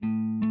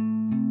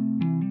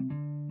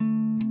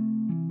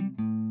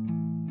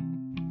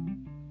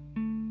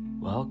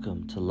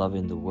welcome to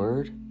Loving the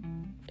Word,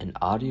 an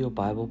audio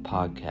Bible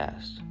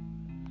podcast.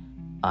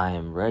 I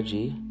am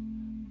Reggie.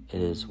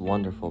 It is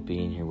wonderful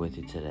being here with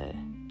you today.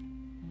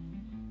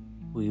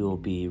 We will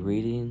be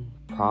reading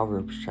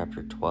Proverbs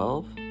chapter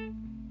 12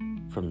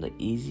 from the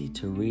easy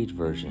to read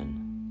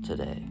version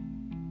today,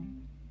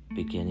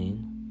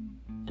 beginning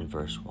in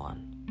verse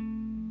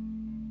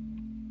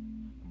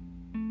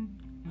 1.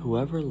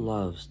 Whoever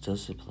loves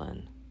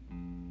discipline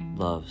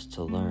loves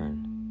to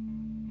learn.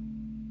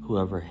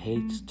 Whoever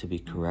hates to be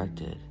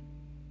corrected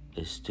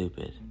is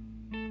stupid.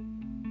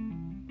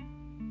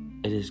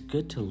 It is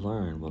good to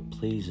learn what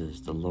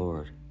pleases the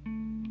Lord,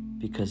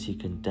 because he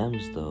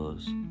condemns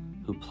those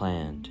who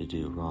plan to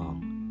do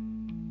wrong.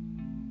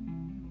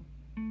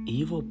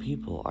 Evil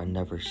people are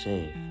never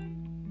safe,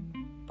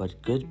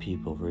 but good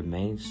people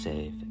remain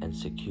safe and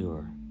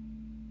secure.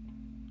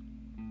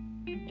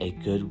 A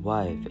good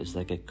wife is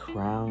like a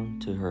crown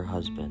to her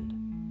husband,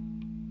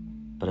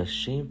 but a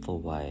shameful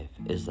wife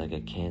is like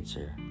a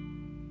cancer.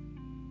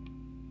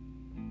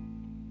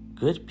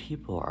 Good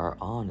people are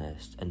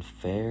honest and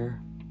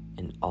fair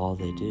in all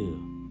they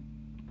do,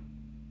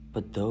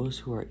 but those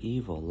who are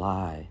evil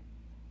lie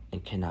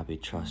and cannot be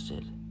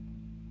trusted.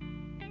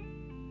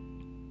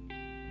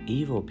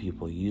 Evil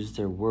people use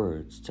their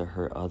words to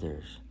hurt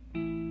others,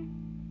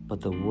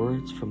 but the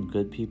words from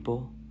good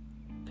people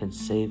can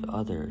save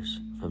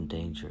others from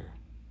danger.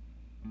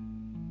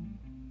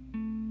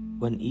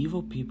 When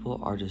evil people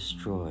are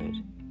destroyed,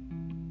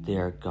 they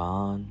are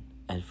gone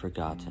and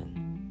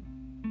forgotten.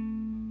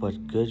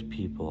 But good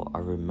people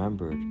are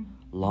remembered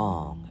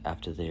long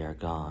after they are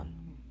gone.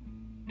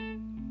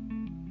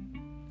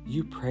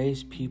 You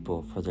praise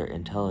people for their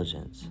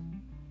intelligence,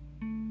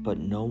 but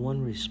no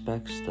one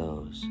respects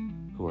those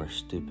who are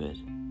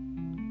stupid.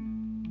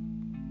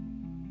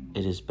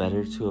 It is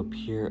better to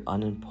appear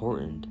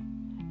unimportant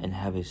and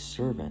have a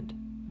servant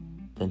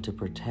than to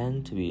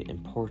pretend to be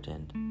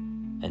important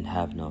and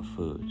have no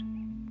food.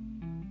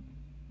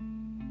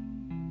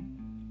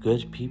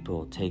 Good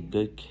people take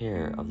good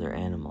care of their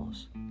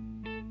animals,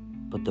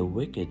 but the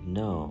wicked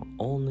know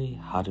only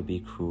how to be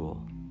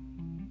cruel.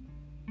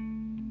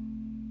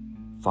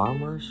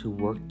 Farmers who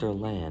work their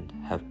land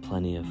have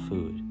plenty of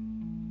food,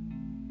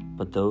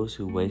 but those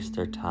who waste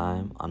their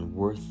time on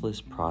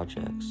worthless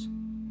projects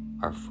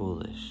are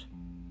foolish.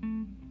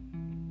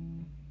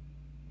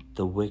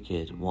 The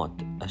wicked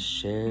want a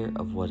share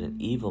of what an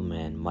evil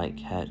man might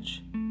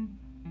catch,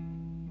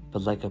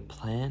 but like a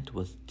plant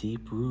with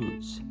deep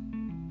roots,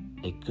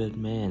 a good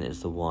man is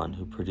the one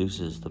who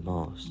produces the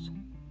most.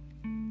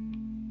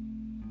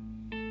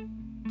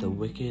 The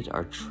wicked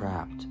are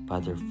trapped by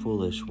their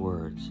foolish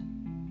words,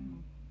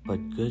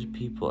 but good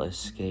people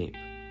escape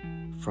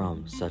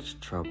from such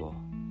trouble.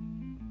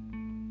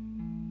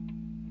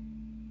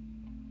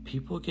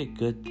 People get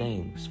good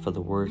things for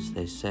the words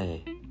they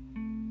say,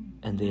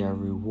 and they are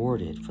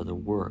rewarded for the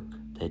work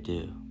they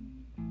do.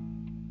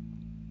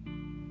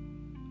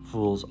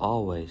 Fools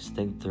always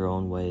think their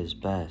own way is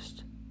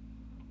best,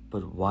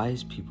 but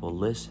wise people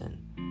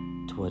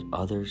listen to what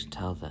others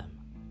tell them.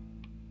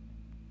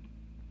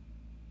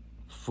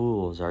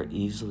 Fools are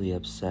easily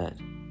upset,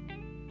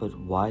 but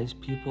wise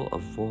people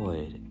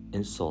avoid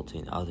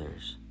insulting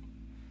others.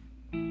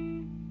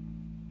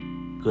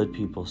 Good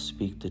people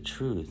speak the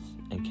truth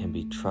and can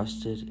be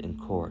trusted in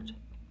court,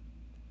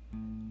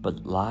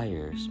 but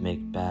liars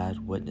make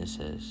bad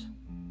witnesses.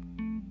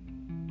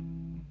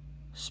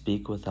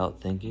 Speak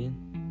without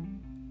thinking,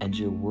 and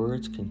your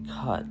words can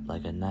cut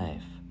like a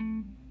knife.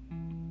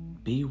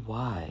 Be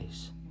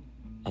wise,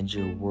 and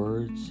your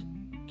words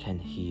can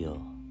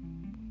heal.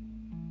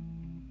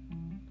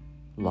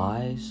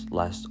 Lies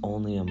last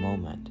only a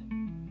moment,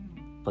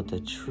 but the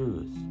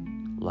truth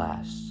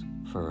lasts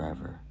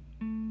forever.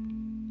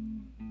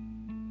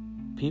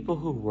 People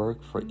who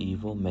work for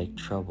evil make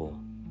trouble,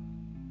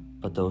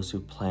 but those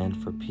who plan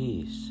for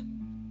peace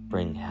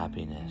bring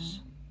happiness.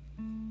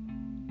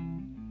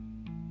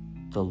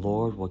 The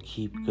Lord will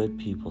keep good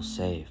people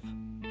safe,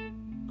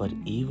 but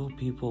evil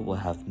people will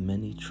have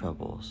many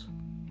troubles.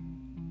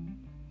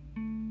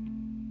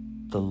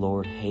 The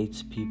Lord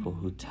hates people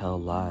who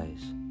tell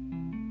lies,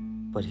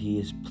 but he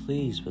is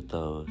pleased with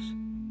those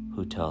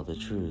who tell the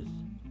truth.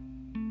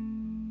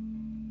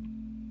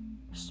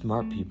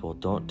 Smart people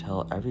don't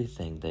tell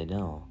everything they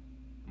know,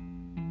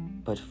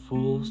 but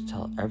fools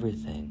tell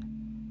everything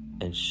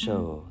and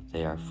show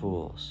they are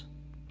fools.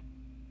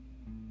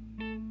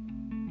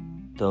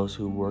 Those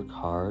who work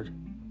hard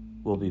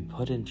will be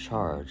put in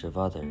charge of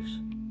others,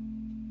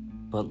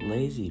 but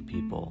lazy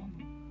people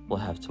will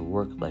have to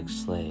work like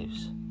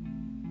slaves.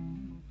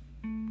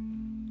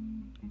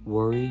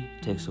 Worry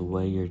takes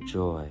away your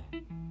joy,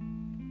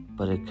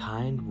 but a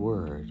kind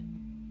word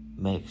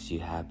makes you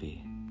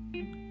happy.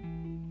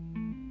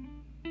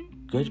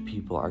 Good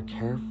people are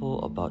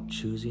careful about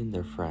choosing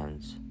their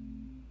friends,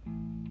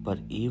 but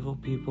evil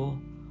people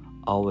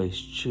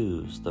always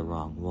choose the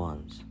wrong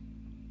ones.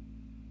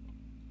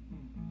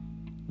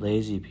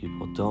 Lazy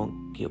people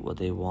don't get what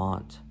they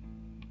want,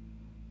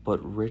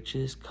 but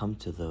riches come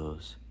to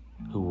those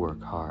who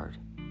work hard.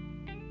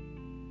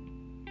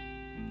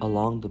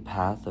 Along the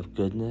path of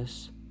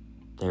goodness,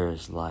 there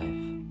is life.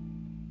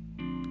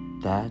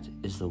 That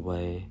is the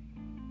way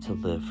to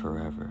live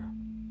forever.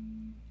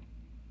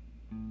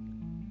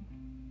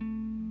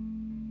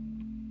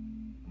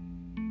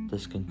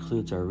 This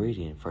concludes our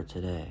reading for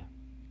today.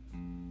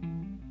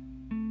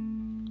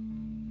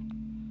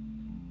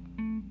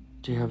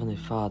 Dear Heavenly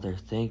Father,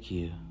 thank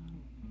you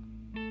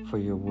for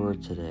your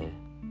word today.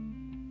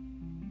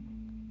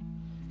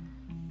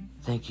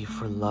 Thank you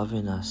for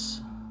loving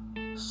us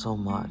so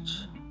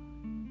much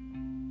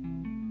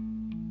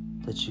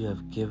that you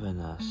have given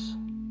us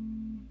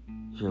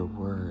your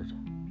word.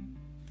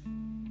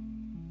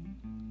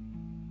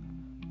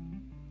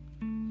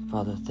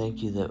 Father,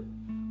 thank you that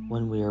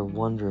when we are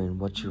wondering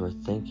what you are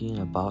thinking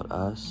about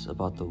us,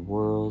 about the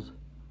world,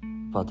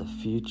 about the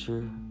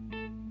future,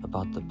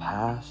 about the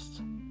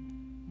past,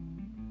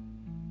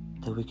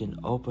 that we can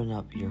open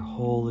up your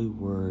holy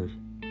word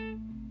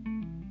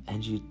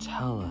and you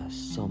tell us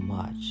so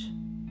much.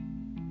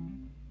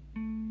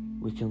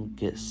 We can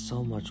get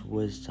so much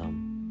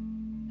wisdom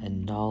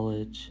and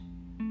knowledge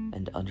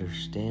and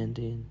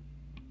understanding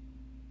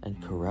and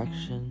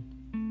correction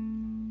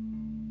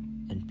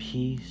and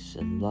peace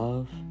and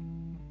love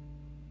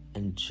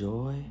and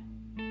joy.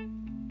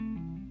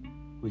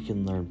 We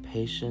can learn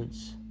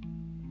patience,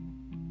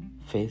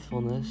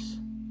 faithfulness,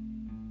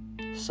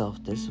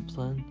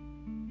 self-discipline,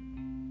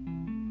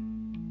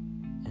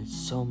 and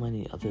so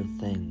many other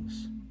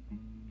things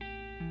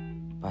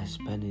by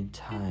spending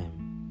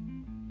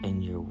time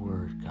in your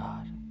word,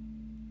 God.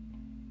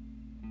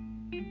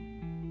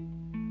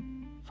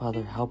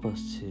 Father, help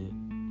us to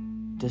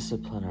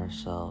discipline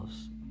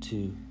ourselves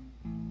to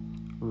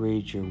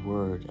read your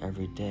word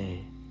every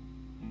day,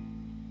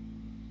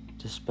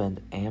 to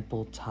spend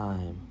ample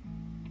time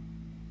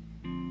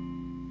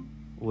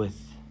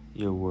with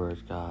your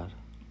word, God.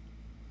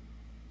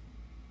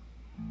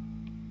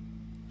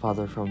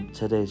 Father, from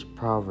today's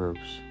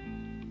Proverbs,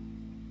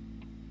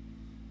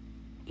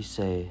 you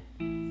say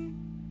in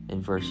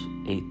verse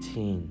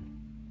 18,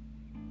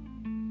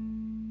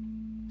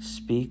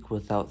 "Speak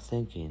without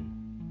thinking,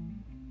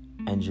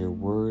 and your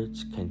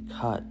words can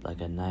cut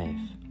like a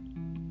knife.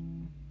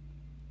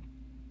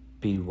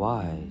 Be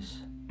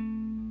wise,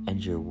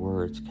 and your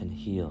words can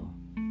heal."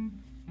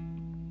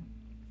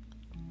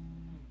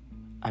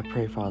 I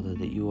pray, Father,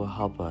 that you will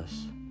help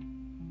us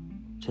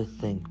to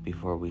think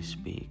before we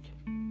speak,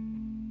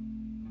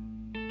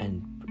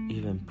 and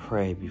even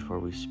pray before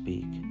we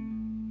speak,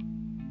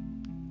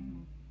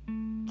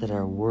 that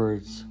our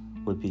words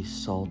would be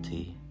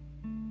salty,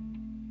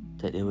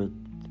 that it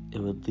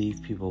would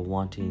leave people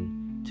wanting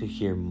to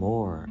hear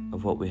more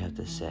of what we have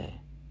to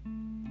say.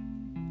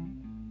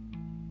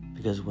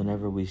 Because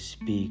whenever we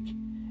speak,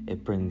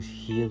 it brings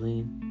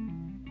healing,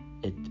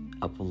 it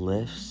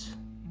uplifts,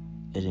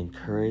 it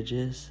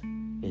encourages,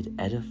 it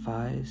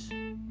edifies,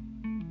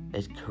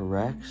 it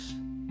corrects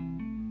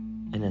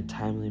in a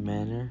timely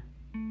manner.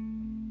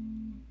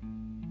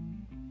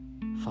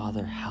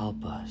 Father,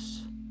 help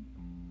us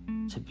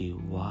to be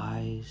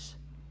wise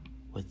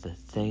with the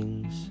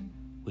things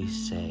we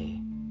say.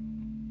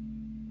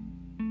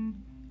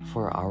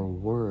 For our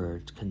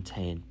words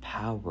contain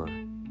power.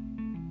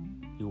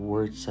 Your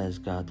word says,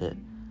 God, that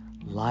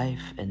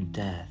life and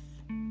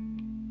death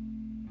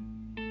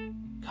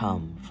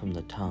come from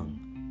the tongue.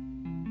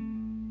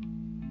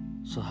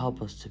 So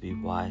help us to be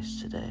wise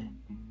today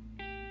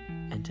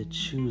and to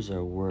choose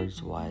our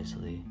words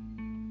wisely.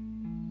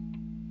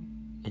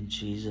 In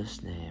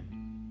Jesus' name,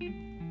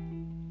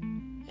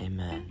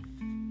 amen.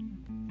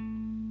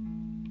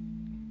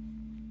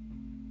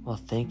 Well,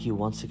 thank you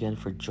once again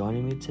for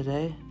joining me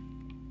today.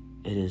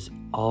 It is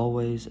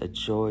always a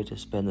joy to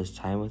spend this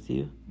time with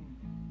you,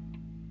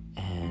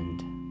 and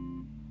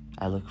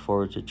I look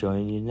forward to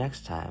joining you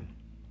next time.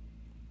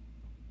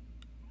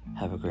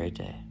 Have a great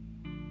day.